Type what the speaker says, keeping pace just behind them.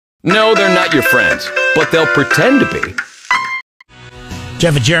No, they're not your friends, but they'll pretend to be.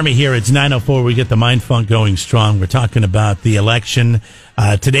 Jeff and Jeremy here. It's 9:04. We get the mind funk going strong. We're talking about the election.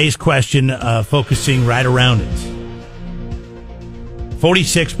 Today's question focusing right around it.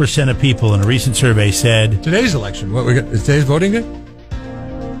 46% of people in a recent survey said... Today's election. What we got? Is today's voting day?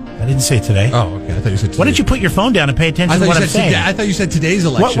 I didn't say today. Oh, okay. I thought you said today. Why don't you put your phone down and pay attention to what I'm saying? I thought you said today's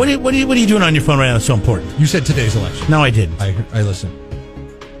election. What are you doing on your phone right now that's so important? You said today's election. No, I didn't. I listened.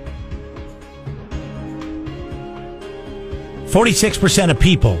 46% of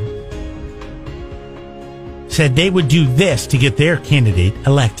people said they would do this to get their candidate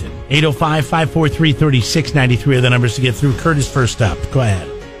elected. 805-543-3693 are the numbers to get through. Curtis first up. Go ahead.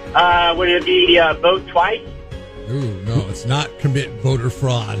 Would it be vote twice? Ooh, no, it's not commit voter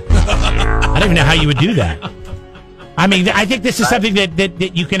fraud. I don't even know how you would do that. I mean, I think this is something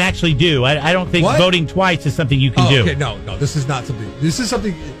that you can actually do. I don't think voting twice is something you can do. Okay, no, this is not something. This is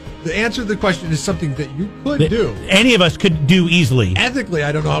something. The answer to the question is something that you could do. Any of us could do easily. Ethically,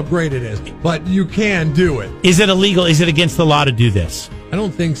 I don't know how great it is, but you can do it. Is it illegal? Is it against the law to do this? I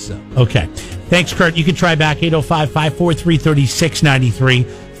don't think so. Okay. Thanks, Kurt. You can try back 805-543-3693.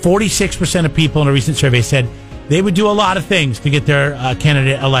 46% of people in a recent survey said they would do a lot of things to get their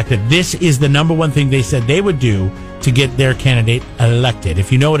candidate elected. This is the number one thing they said they would do to get their candidate elected.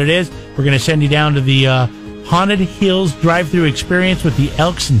 If you know what it is, we're going to send you down to the Haunted Hills drive-through experience with the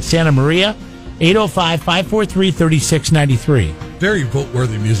Elks in Santa Maria. 805-543-3693. Very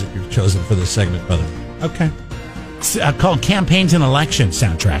vote-worthy music you've chosen for this segment, brother. Okay. It's called Campaigns and Election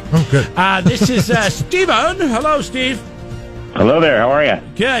Soundtrack. Oh, good. This is Steven. Hello, Steve. Hello there. How are you?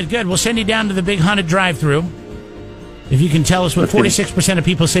 Good. We'll send you down to the big haunted drive-through. If you can tell us what 46% of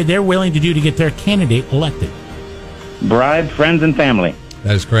people say they're willing to do to get their candidate elected. Bribe, friends, and family.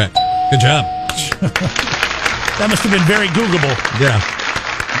 That is correct. Good job. That must have been very Googleable. Yeah.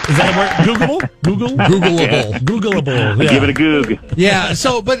 Is that a word? Googleable? Googleable. Googleable. Yeah. Give it a goog. Yeah,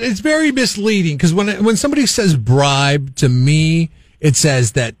 but it's very misleading because when somebody says bribe, to me, it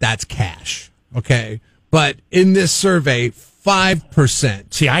says that's cash. Okay? But in this survey,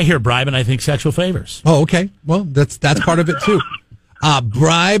 5%. See, I hear bribe and I think sexual favors. Oh, okay. Well, that's part of it too.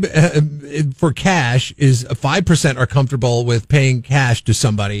 Bribe for cash is 5% are comfortable with paying cash to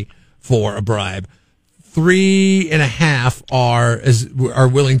somebody for a bribe. 3.5% are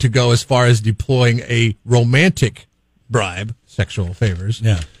willing to go as far as deploying a romantic bribe, sexual favors.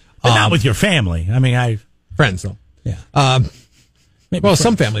 Yeah, but not with your family. I mean, friends though. Yeah.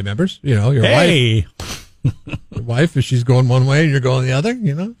 Some family members. You know, your wife. Your wife, if she's going one way and you're going the other.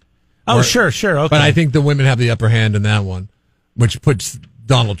 You know. Oh, sure. Okay. But I think the women have the upper hand in that one, which puts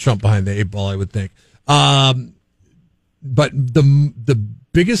Donald Trump behind the 8 ball, I would think. But the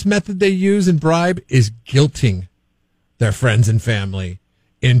biggest method they use in bribe is guilting their friends and family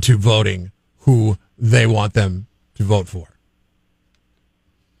into voting who they want them to vote for.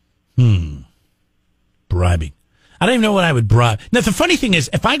 Bribing. I don't even know what I would bribe. Now, the funny thing is,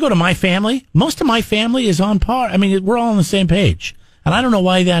 if I go to my family, most of my family is on par. I mean, we're all on the same page. And I don't know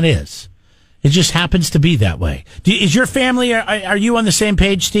why that is. It just happens to be that way. Is your family, are you on the same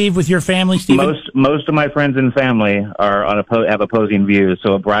page, Steve, with your family, Stephen? Most of my friends and family are have opposing views,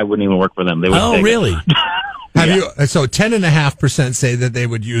 so a bribe wouldn't even work for them. They would really? So 10.5% say that they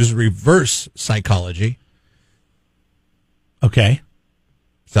would use reverse psychology. Okay.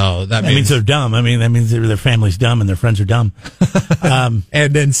 So that means they're dumb. I mean, that means their family's dumb and their friends are dumb. And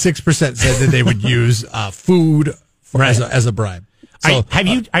then 6% said that they would use food as a bribe. So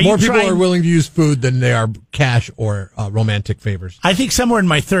more people are willing to use food than they are cash or romantic favors. I think somewhere in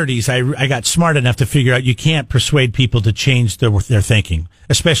my 30s, I got smart enough to figure out you can't persuade people to change their thinking,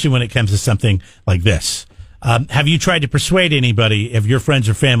 especially when it comes to something like this. Have you tried to persuade anybody of your friends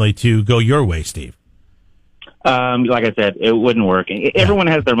or family to go your way, Steve? Like I said, it wouldn't work. Everyone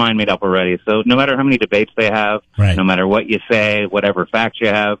has their mind made up already. So no matter how many debates they have, no matter what you say, whatever facts you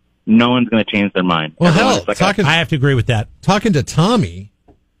have, no one's going to change their mind. Well, hell, I have to agree with that. Talking to Tommy.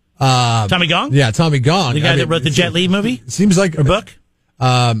 Tommy Gong? Yeah, Tommy Gong. The guy that wrote the Jet Li movie? Seems like a book?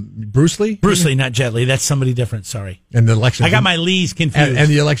 Bruce Lee? Bruce Lee, not Jet Li. That's somebody different. Sorry. And the election. I got my Lees confused. And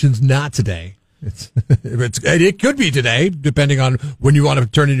the election's not today. It could be today, depending on when you want to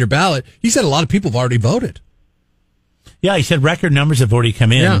turn in your ballot. He said a lot of people have already voted. Yeah, he said record numbers have already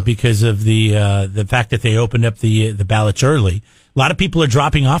come in because of the fact that they opened up the ballots early. A lot of people are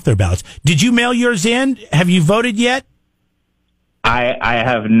dropping off their ballots. Did you mail yours in? Have you voted yet? I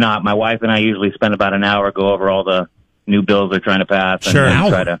have not. My wife and I usually spend about an hour, go over all the new bills they're trying to pass. Sure. And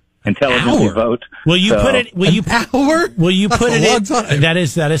try to intelligently vote. Will you put it? Will you put it in?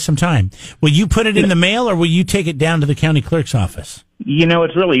 That is some time. Will you put it in the mail, or will you take it down to the county clerk's office?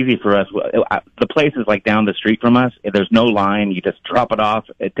 It's really easy for us. The place is like down the street from us. There's no line. You just drop it off.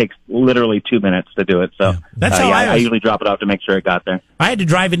 It takes literally 2 minutes to do it. So that's how I usually drop it off to make sure it got there. I had to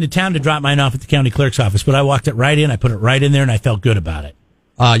drive into town to drop mine off at the county clerk's office, but I walked it right in. I put it right in there, and I felt good about it.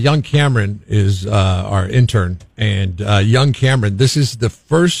 Young Cameron is our intern, and young Cameron, this is the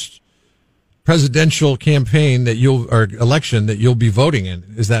first presidential campaign or election that you'll be voting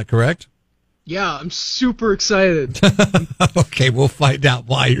in. Is that correct? Yeah, I'm super excited. Okay, we'll find out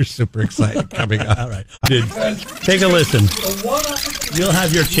why you're super excited coming up. All right. Take a listen. You'll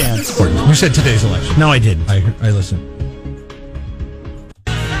have your chance. You said today's election. No, I didn't. I listened.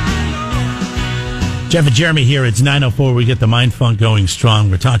 Jeff and Jeremy here. It's 9:04. We get the mind funk going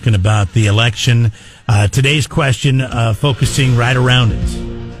strong. We're talking about the election. Today's question, focusing right around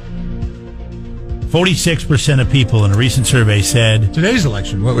it. 46% of people in a recent survey said... Today's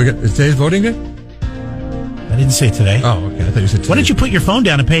election. What we got? Is today's voting day? I didn't say today. Oh, okay. I thought you said today. Why don't you put your phone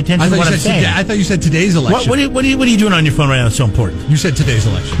down and pay attention to what I'm saying? I thought you said today's election. What are you doing on your phone right now that's so important? You said today's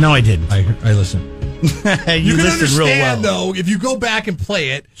election. No, I didn't. I listened. you can listened real well. understand, though, if you go back and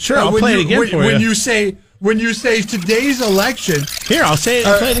play it. Sure, I'll play it again for you. When you say today's election... Here, I'll say it.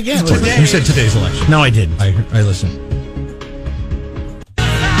 I'll play it again. You said today's election. No, I didn't. I listened.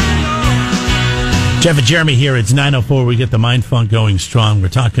 Jeff and Jeremy here. It's 9:04. We get the mind funk going strong. We're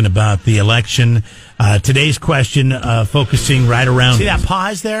talking about the election. Today's question, focusing right around. See that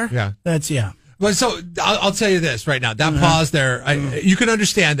pause there? Yeah. Well, so I'll tell you this right now. That pause there, you can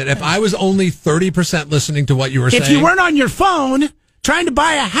understand that if I was only 30% listening to what you were saying. If you weren't on your phone trying to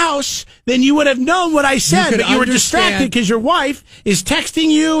buy a house, then you would have known what I said, but you were distracted because your wife is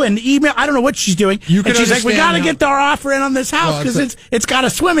texting you and email. I don't know what she's doing. And she's like, we got to get our offer in on this house because it's got a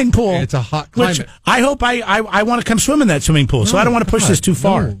swimming pool. It's a hot climate. Which I hope I want to come swim in that swimming pool, so I don't want to push this too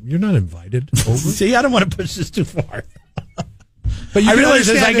far. No, you're not invited. Over. See, I don't want to push this too far. But I realized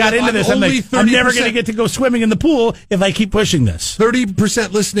as I got into this, I'm like, I'm never going to get to go swimming in the pool if I keep pushing this.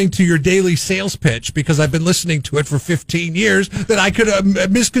 30% listening to your daily sales pitch because I've been listening to it for 15 years that I could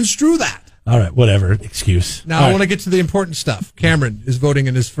misconstrue that. All right, whatever. Excuse. Now, I want to get to the important stuff. Cameron is voting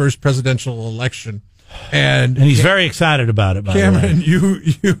in his first presidential election. And he's very excited about it, by Cameron, the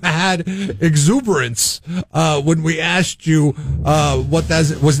way. you had exuberance when we asked you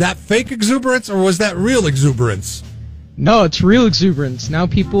was that fake exuberance or was that real exuberance? No, it's real exuberance. Now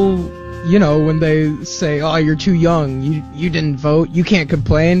people, when they say, oh, you're too young, you didn't vote, you can't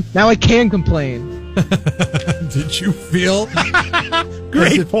complain. Now I can complain. Did you feel?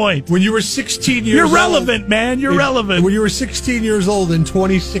 Great point. When you were 16 years old. You're relevant, man. You're relevant. When you were 16 years old in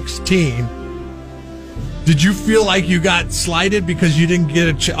 2016, did you feel like you got slighted because you didn't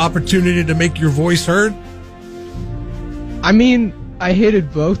get an opportunity to make your voice heard? I mean, I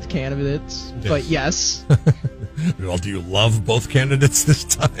hated both candidates, but yes. Well, do you love both candidates this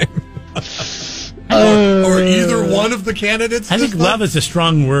time? or either one of the candidates? I think love is a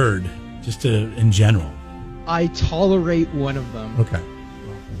strong word, just in general. I tolerate one of them. Okay.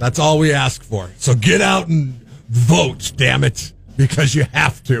 That's all we ask for. So get out and vote, damn it, because you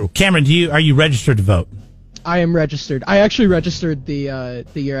have to. Cameron, are you registered to vote? I am registered. I actually registered the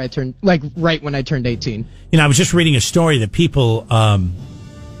year I turned, right when I turned 18. I was just reading a story that people are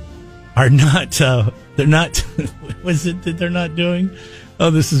not, they're not, what is it that they're not doing? Oh,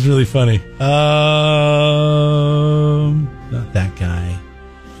 this is really funny. Not that guy.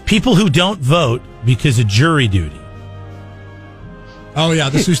 People who don't vote because of jury duty. Oh, yeah,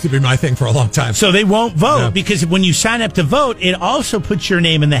 this used to be my thing for a long time. So they won't vote because when you sign up to vote, it also puts your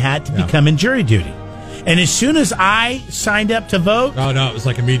name in the hat to become in jury duty. And as soon as I signed up to vote... Oh, no, it was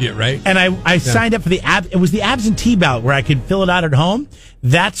like immediate, right? And I signed up for it was the absentee ballot where I could fill it out at home.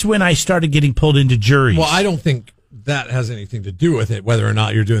 That's when I started getting pulled into juries. Well, I don't think that has anything to do with it, whether or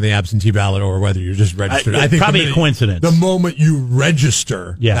not you're doing the absentee ballot or whether you're just registered. I think probably a coincidence. The moment you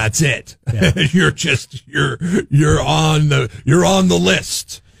register, that's it. Yeah. you're on the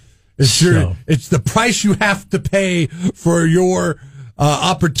list. It's the price you have to pay for your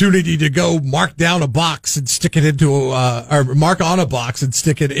opportunity to go mark down a box and stick it into or mark on a box and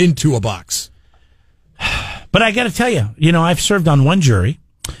stick it into a box. But I got to tell you, I've served on one jury.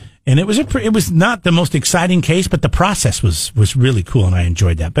 And it was not the most exciting case, but the process was really cool, and I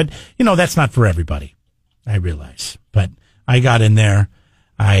enjoyed that. But that's not for everybody, I realize. But I got in there,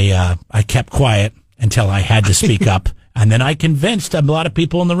 I kept quiet until I had to speak up, and then I convinced a lot of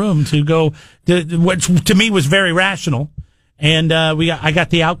people in the room to go. Which to me was very rational, and I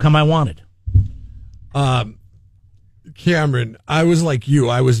got the outcome I wanted. Cameron, I was like you.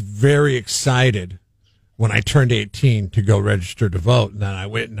 I was very excited when I turned 18 to go register to vote. And then I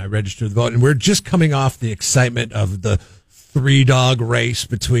went and I registered to vote. And we're just coming off the excitement of the 3-dog race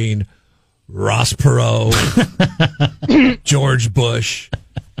between Ross Perot, George Bush,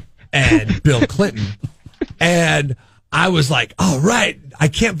 and Bill Clinton. And I was like, all right, I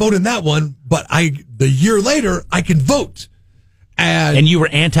can't vote in that one, but the year later, I can vote. And you were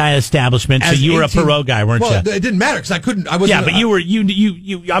anti-establishment, so you were a Perot guy, weren't you? Well, it didn't matter because I couldn't. I wasn't. Yeah, but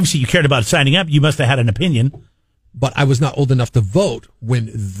you obviously you cared about signing up. You must have had an opinion. But I was not old enough to vote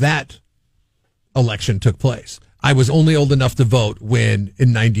when that election took place. I was only old enough to vote when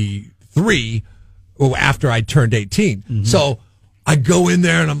in '93, or after I turned 18. Mm-hmm. So I go in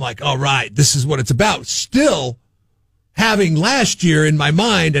there and I'm like, all right, this is what it's about. Still having last year in my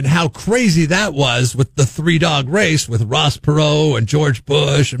mind and how crazy that was with the 3-dog race with Ross Perot and George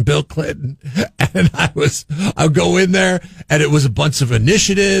Bush and Bill Clinton. And I'll go in there and it was a bunch of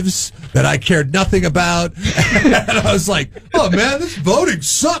initiatives that I cared nothing about. And I was like, oh man, this voting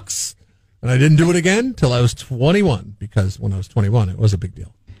sucks. And I didn't do it again till I was 21, because when I was 21, it was a big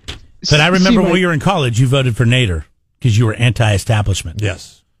deal. But I remember when you were in college, you voted for Nader because you were anti-establishment.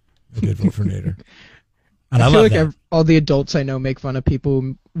 Yes, I did vote for Nader. And I feel like all the adults I know make fun of people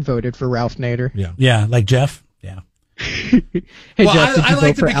who voted for Ralph Nader. Yeah, like Jeff. Yeah. Hey, Jeff, did you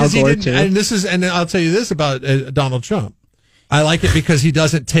vote for Al Gore too? And I'll tell you this about Donald Trump. I like it because he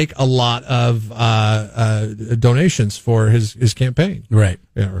doesn't take a lot of donations for his campaign. Right.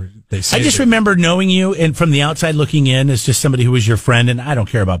 Yeah, or they say I just remember knowing you and from the outside looking in as just somebody who was your friend, and I don't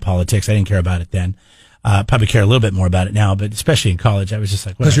care about politics. I didn't care about it then. Probably care a little bit more about it now, but especially in college, I was just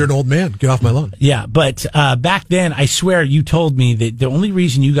like, because you're an old man. Get off my lawn. Yeah, but back then, I swear you told me that the only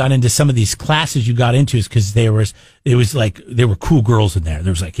reason you got into some of these classes you got into is because there were cool girls in there.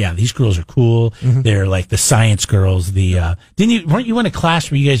 There was like, yeah, these girls are cool. Mm-hmm. They're like the science girls. Weren't you in a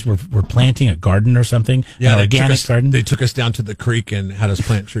class where you guys were planting a garden or something? Yeah, an organic garden. They took us down to the creek and had us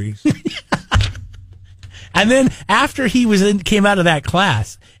plant trees. And then after came out of that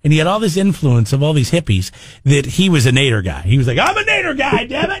class, and he had all this influence of all these hippies, that he was a Nader guy. He was like, I'm a Nader guy,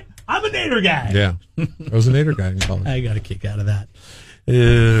 damn it! I'm a Nader guy. Yeah, I was a Nader guy in college. I got a kick out of that.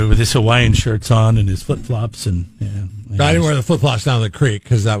 With his Hawaiian shirts on and his flip-flops. I didn't wear the flip-flops down the creek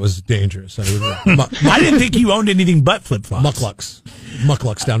because that was dangerous. I didn't think you owned anything but flip-flops.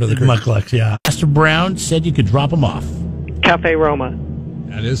 Mucklucks down to the creek. Mucklucks, yeah. Pastor Brown said you could drop them off. Cafe Roma.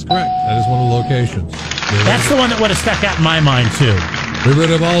 That is correct. That is one of the locations. That's the one that would have stuck out in my mind, too. We would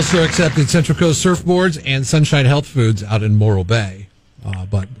have also accepted Central Coast Surfboards and Sunshine Health Foods out in Morro Bay.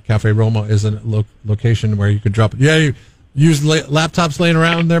 But Cafe Roma is a location where you could drop it. Yeah, you use laptops laying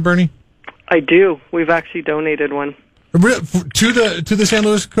around there, Bernie? I do. We've actually donated one. To the San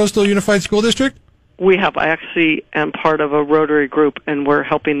Luis Coastal Unified School District? We have. I actually am part of a Rotary group, and we're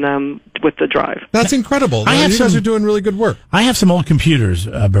helping them with the drive. That's incredible. You guys are doing really good work. I have some old computers,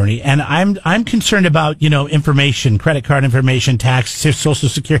 Bernie, and I'm concerned about information, credit card information, tax, Social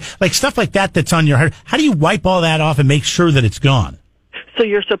Security, like stuff like that that's on your heart. How do you wipe all that off and make sure that it's gone? So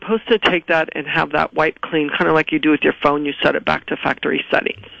you're supposed to take that and have that wiped clean, kind of like you do with your phone. You set it back to factory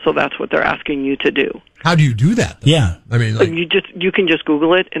settings. So that's what they're asking you to do. How do you do that, though? Yeah. I mean, you can just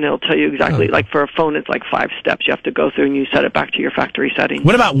Google it, and it'll tell you exactly. Like for a phone, it's like 5 steps you have to go through, and you set it back to your factory settings.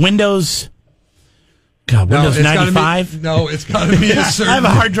 What about Windows? Windows 95? It's got to be a certain... I have a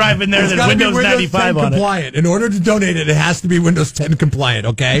hard drive in there that's Windows 95 on compliant. In order to donate it, it has to be Windows 10 compliant,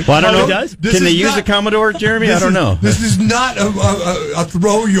 okay? Well, I don't know. Does? Can they use a Commodore, Jeremy? I don't know. This is not a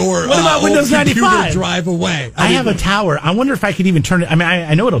throw your what about Windows 95? Drive away. I have a tower. I wonder if I could even turn it... I mean,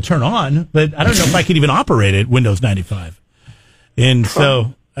 I know it'll turn on, but I don't know if I could even operate it, Windows 95. And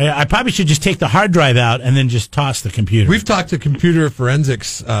so... I probably should just take the hard drive out and then just toss the computer. We've talked to computer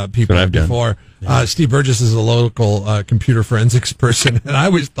forensics people before. Steve Burgess is a local computer forensics person, and I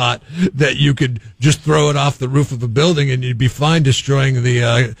always thought that you could just throw it off the roof of a building and you'd be fine destroying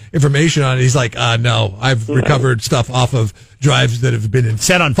the information on it. He's like, no, I've recovered stuff off of drives that have been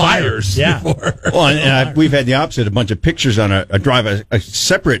set on fires before. Well, and we've had the opposite, a bunch of pictures on a drive, a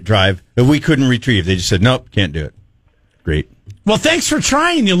separate drive that we couldn't retrieve. They just said, nope, can't do it. Great. Well, thanks for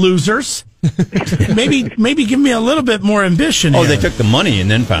trying, you losers. maybe give me a little bit more ambition. Oh, they took the money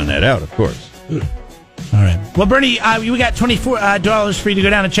and then found that out, of course. All right. Well, Bernie, we got $24 for you to go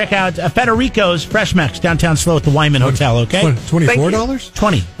down and check out Federico's Fresh Mex downtown Slow at the Wyman Hotel, okay? $24?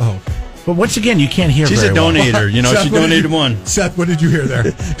 20. Oh, okay. But once again, you can't hear She's very a donator. You know, Seth, she donated one. Seth, what did you hear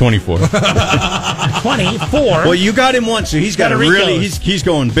there? 24. 24. Well, you got him once, so he's got a really, he's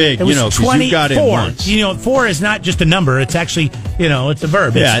going big, It was you know, because you got him once. You know, 4 is not just a number. It's actually, you know, it's a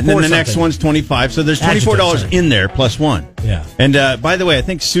verb. Yeah, it's and then the something. next one's 25, so there's $24 Adjective, in there plus one. Yeah. And by the way, I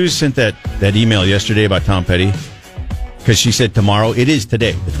think Sue sent that email yesterday about Tom Petty, because she said tomorrow, it is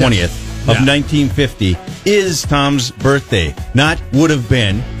today, the 20th of 1950, is Tom's birthday. Not would have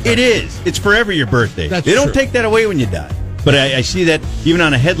been. It is. It's forever your birthday. They don't take that away when you die. But I see that even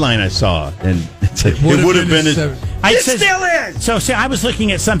on a headline I saw, and it would have been. It still is. So, see, I was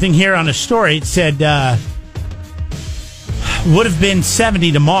looking at something here on a story. It said would have been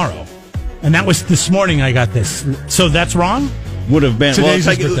 70 tomorrow, and that was this morning. I got this. So that's wrong. Would have been. Today's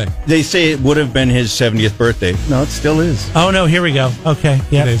his birthday. They say it would have been his 70th birthday. No, it still is. Oh no! Here we go. Okay,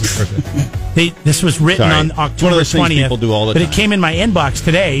 yeah. Today's his birthday. This was written on October 20th. People do all the but time. it came in my inbox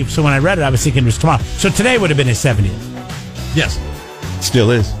today. So when I read it, I was thinking it was tomorrow. So today would have been his 70th. Yes,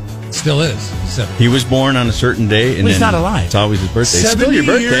 Still is. still is. 70. He was born on a certain day, and Well, he's then not alive. It's always his birthday. It's 70 still your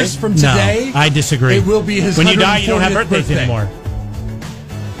birthday. years from today. No, I disagree. It will be his. When you die, you don't have 140th birthdays birthday. anymore.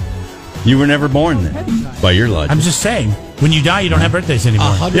 You were never born then, by your logic. I'm just saying, when you die, you don't have birthdays anymore.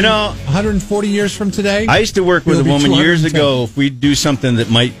 100, 140 years from today. I used to work with a It'll be woman years 210. ago. If we'd do something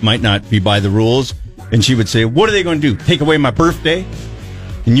that might not be by the rules, and she would say, "What are they going to do? Take away my birthday?"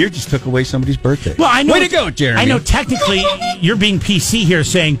 And you just took away somebody's birthday. Well, I know. Way to go, Jeremy. I know. Technically, you're being PC here,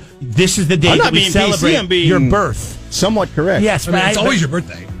 saying this is the day I'm that not we being celebrate PC, I'm being your birth. Somewhat correct. Yes, I mean, it's but always your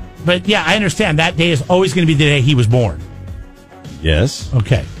birthday. But yeah, I understand that day is always going to be the day he was born. Yes.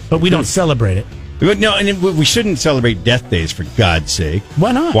 Okay, but we don't celebrate it. But no, and we shouldn't celebrate death days, for God's sake.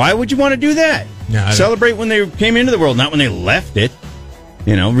 Why not? Why would you want to do that? No, I don't. Celebrate when they came into the world, not when they left it.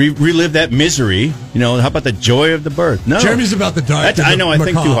 You know, relive that misery. You know, how about the joy of the birth? No. Jeremy's about the dark. I know, I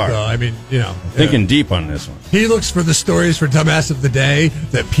think too hard. Though. I mean, you know, Thinking deep on this one. he looks for the stories for dumbass of the day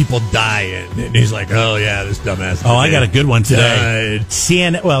that people die in, and he's like, "Oh yeah, this dumbass." Of the Oh, I day got a good one today. died.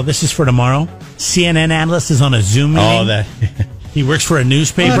 CNN. Well, this is for tomorrow. CNN analyst is on a Zoom meeting. Oh, that. He works for a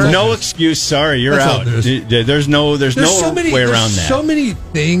newspaper. No excuse. Sorry, you're That's out. all news. There's no so many, way there's around that. So many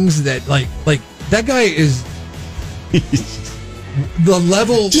things that like that guy is the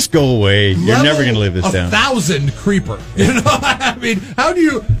level. Just go away. You're level never going to live this down. 1,000 creeper. You know, I mean, how do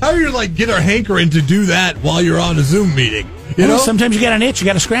you like get our hankering to do that while you're on a Zoom meeting? You know, Sometimes you got an itch, you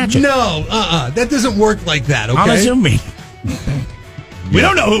got to scratch it. no, that doesn't work like that. Okay, On a Zoom meeting. We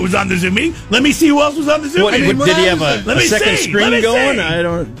don't know who was on the Zoom meeting. Let me see who else was on the Zoom What, meeting. did he have a Let me second see. screen Let me going? see. I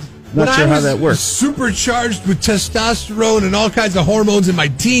don't. When Not sure I how was that works. Supercharged with testosterone and all kinds of hormones in my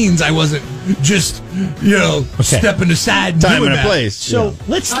teens, I wasn't just stepping aside and Time doing and a that. place. So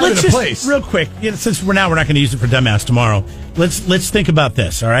let's Time and a just place. real quick, since we're not going to use it for dumbass tomorrow. Let's think about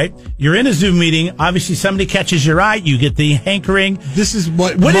this. All right, you're in a Zoom meeting. Obviously, somebody catches your eye. You get the hankering. This is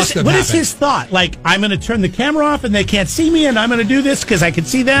what What must is have what is happened. his thought? Like, I'm going to turn the camera off and they can't see me, and I'm going to do this because I can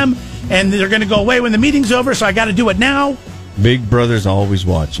see them, and they're going to go away when the meeting's over. So I got to do it now. Big Brother's always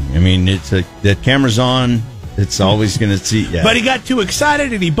watching. I mean, that camera's on. It's always going to see. Yeah. But he got too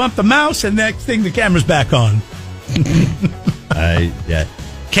excited and he bumped the mouse, and next thing the camera's back on. Yeah.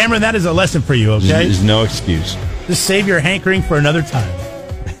 Cameron, that is a lesson for you. Okay, There's no excuse. just save your hankering for another time.